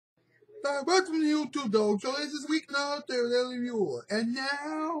Welcome to YouTube though. So this is Weeknight there with Muller. And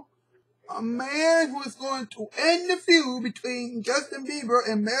now, a man who is going to end the feud between Justin Bieber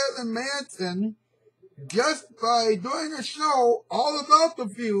and Marilyn Manson just by doing a show all about the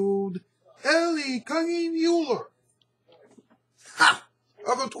feud, Muller. Ha!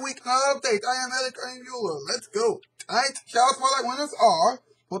 Welcome to Weeknight Update. I am Muller. Let's go. Tonight's Shoutout Spotlight winners are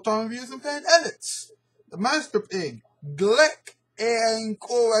full-time reviews and fan edits. The Master Pig, Glick, and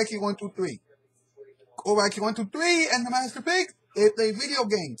Koraki123. Koraki123 and the Master Pig, they play video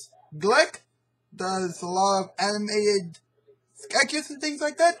games. Glick does a lot of animated sketches and things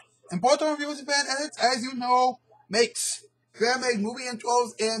like that. And full-time reviews and fan edits, as you know, makes fan-made movie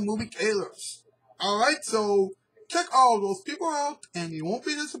intros and movie trailers. Alright, so check all those people out and you won't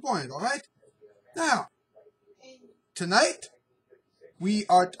be disappointed, alright? Now, tonight, we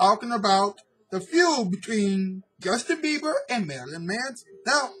are talking about the feud between Justin Bieber and Marilyn Manson.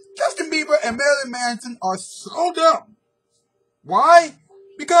 Now, Justin Bieber and Marilyn Manson are so dumb. Why?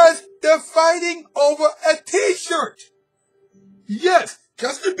 Because they're fighting over a t-shirt. Yes,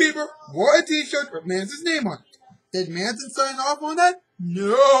 Justin Bieber wore a t-shirt with Manson's name on it. Did Manson sign off on that?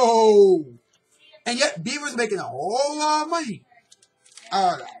 No. And yet, Bieber's making a whole lot of money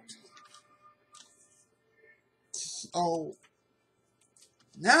out of that. So,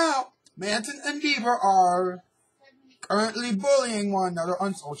 now, Manson and Bieber are currently bullying one another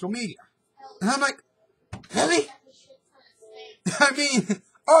on social media. And I'm like, really? I mean,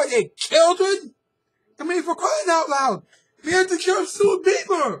 are they children? I mean, for crying out loud, Manson should have sued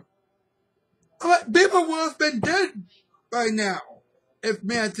Bieber. I'm like, Bieber would have been dead by now if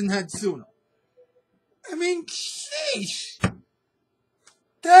Manson had sued him. I mean, sheesh.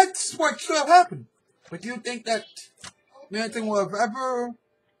 That's what should have happened. But do you think that Manson would have ever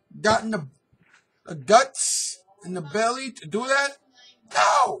gotten the guts and the belly to do that?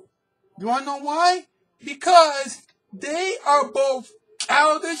 No! You wanna know why? Because they are both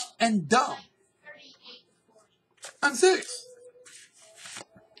childish and dumb. I'm serious.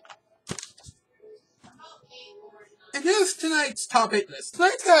 And here's tonight's top 8 list.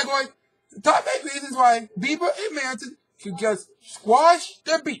 Tonight's category, the top 8 reasons why Bieber and Manson should just squash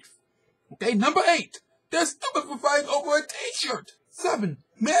their beef. Okay, number 8, they're stupid for fighting over a t-shirt. 7,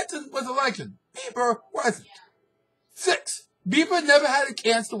 Manson was a legend. Bieber wasn't. 6, Bieber never had a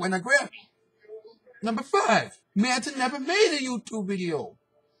chance to win a Grammy. Number 5, Manson never made a YouTube video.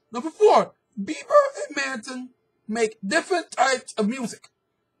 Number 4, Bieber and Manson make different types of music.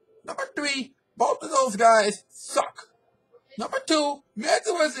 Number 3, both of those guys suck. Number 2,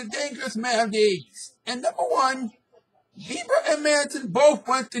 Manson was a dangerous man of the 80s. And number 1, Bieber and Manson both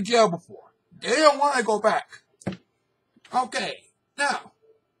went to jail before. They don't want to go back. Okay, now,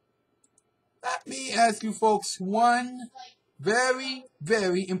 let me ask you folks one very,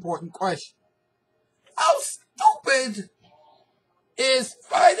 very important question. How stupid is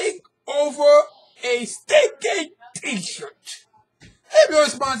fighting over a stinking t-shirt? Leave your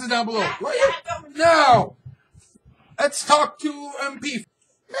responses down below, will you? Now, let's talk to MP.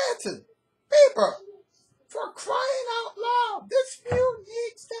 Manson, Bieber, for crying out loud, this feud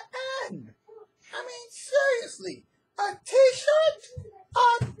needs to end. I mean, seriously, a t-shirt?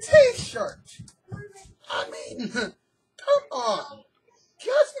 A t-shirt. I mean, come on.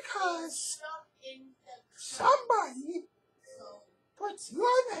 Just because somebody puts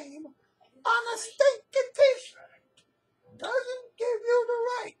your name on a stinking t-shirt doesn't give you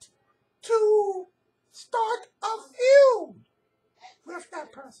the right to start a feud with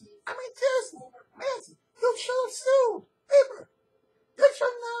that person. I mean, seriously, Manson, you should have sued Bieber. You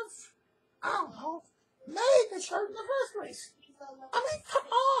shouldn't have, I don't know, made the shirt in the first place. I mean, come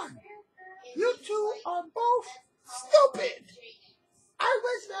on. You two are both stupid. I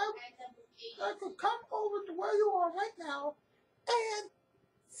wish that I could come over to where you are right now and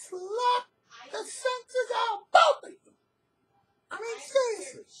slap the senses out both of you. I mean,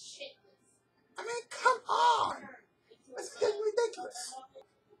 seriously. I mean, come on. It's getting ridiculous.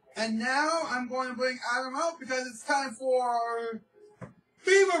 And now I'm going to bring Adam out because it's time for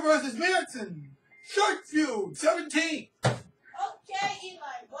Bieber versus Manson. Shirt feud 17. Okay, Eli,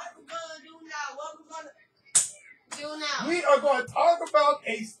 what we're gonna do now? What we're gonna do now? We are going to talk about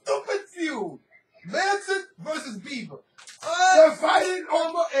a stupid feud. Manson versus Bieber. They're fighting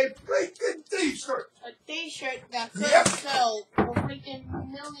over a freaking t-shirt. A t-shirt that could Yep. sell for freaking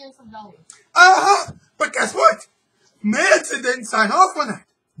millions of dollars. Uh-huh. But guess what? Manson didn't sign off on that.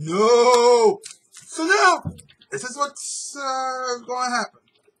 No. So now, this is what's going to happen.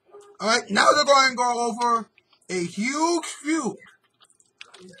 Alright, now they're going to go over a huge feud.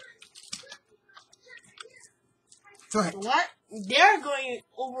 Go ahead. What? They're going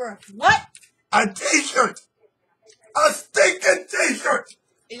over what? A t-shirt! A stinking t-shirt!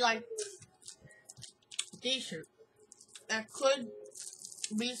 It's like a t-shirt that could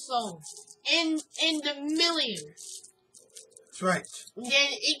be sold in the millions. That's right. And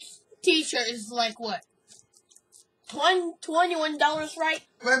then each t-shirt is like what? $21, right?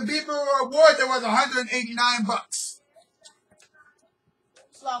 When Bieber award, there was $189.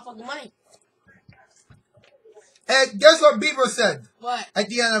 It's a lot of fucking money. And guess what Bieber said? What? At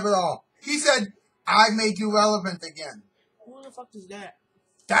the end of it all? He said, I made you relevant again. Who the fuck is that?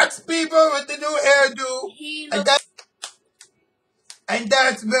 That's Bieber with the new hairdo. He And, looks... and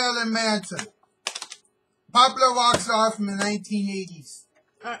that's Marilyn Manson. Popular rock star from the 1980s.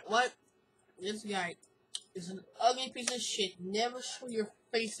 Alright, what? This guy is an ugly piece of shit. Never show your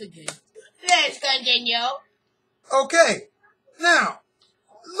face again. Let's continue. Okay, now,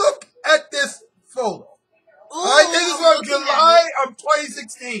 look at this photo. Ooh, Alright, this is from July of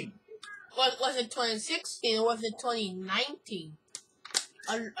 2016. Was it 2016 or was it 2019?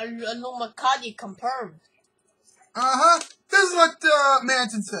 No Makati confirmed. Uh-huh. This is what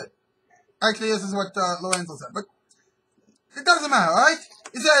Manson said. Actually, this is what Lorenzo said, but it doesn't matter, alright?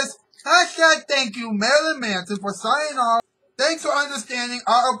 It says, hashtag thank you, Marilyn Manson, for signing off. Thanks for understanding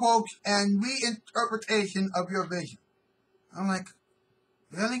our approach and reinterpretation of your vision. I'm like,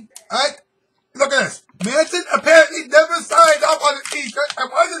 really? Alright, look at this. Manson apparently never signed up on a t-shirt and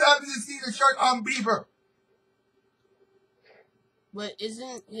wasn't happy to see the shirt on Bieber. But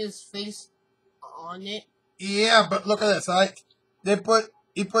isn't his face on it? Yeah, but look at this, alright?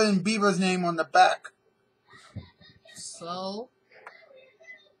 He put in Bieber's name on the back. So?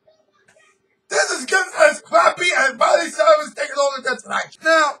 This is just as crappy as Miley Cyrus taking over the tonight.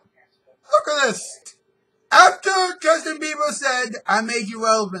 Now, look at this. After Justin Bieber said, I made you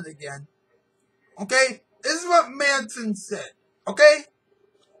relevant again. Okay? This is what Manson said. Okay?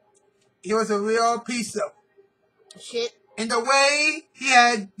 He was a real piece of shit. In the way he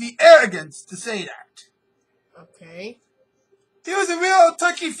had the arrogance to say that. Okay. He was a real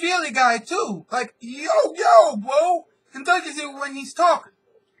touchy-feely guy, too. Like, yo, bro. And touches it when he's talking.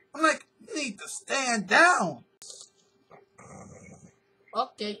 I'm like, you need to stand down.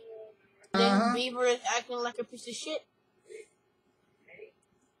 Okay. Then Bieber is acting like a piece of shit.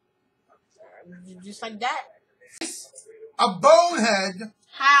 Just like that. A bonehead.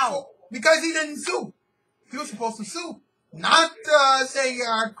 How? Because he didn't sue. He was supposed to sue. Not say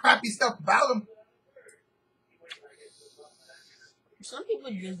crappy stuff about him. Some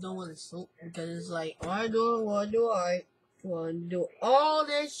people just don't want to sue because it's like, why do I want to do all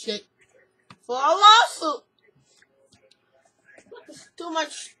this shit for a lawsuit? It's too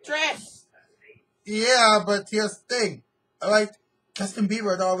much stress. Yeah, but here's the thing. Alright, Justin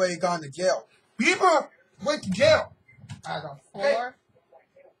Bieber had already gone to jail. Bieber went to jail. I don't know.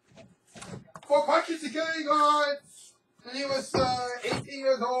 For punching security guards when he was 18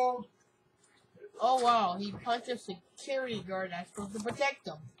 years old. Oh wow, he punched a security guard that's supposed to protect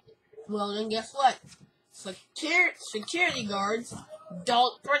him. Well then guess what? Security guards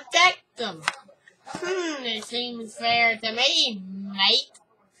don't protect them. It seems fair to me, mate.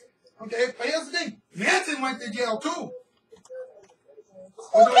 Okay, but here's the thing. Manson went to jail too.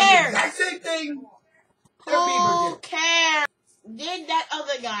 Who cares? The exact same thing that Who Bieber did. cares? Did that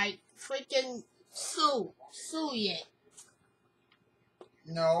other guy freaking sue yet?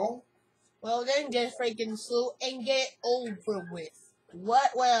 No. Well then just freaking sue and get it over with.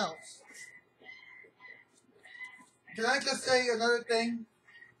 What else? Can I just say another thing?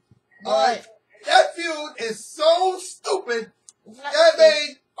 What? That feud is so stupid. That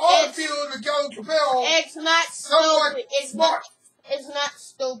made all the feud with Joe Capel. It's not stupid. It's not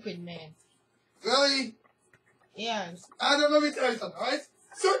stupid, man. Really? Yes. I don't know. Let me tell you something, right?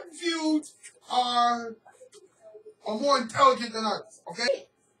 Certain feuds are more intelligent than others. Okay?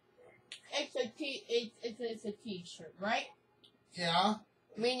 It's a t-shirt, right? Yeah.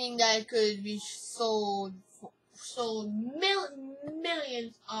 Meaning that it could be sold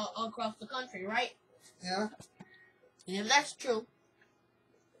millions across the country, right? Yeah. And if that's true,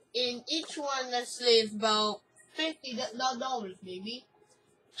 in each one, let's say it's about $50 maybe.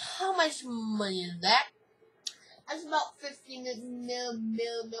 How much money is that? That's about $15 million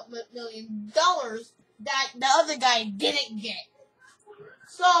that the other guy didn't get.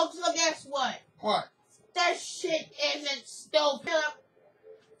 So guess what? What? That shit isn't stupid.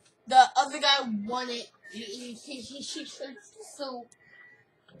 The other guy won it. She should sue.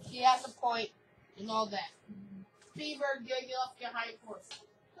 She has a point and all that. Bieber, get off your high horse.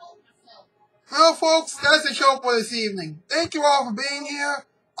 Well, folks, that's the show for this evening. Thank you all for being here.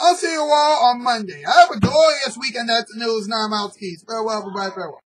 I'll see you all on Monday. Have a glorious weekend at the news. Now I'm out skis. Farewell, goodbye, farewell.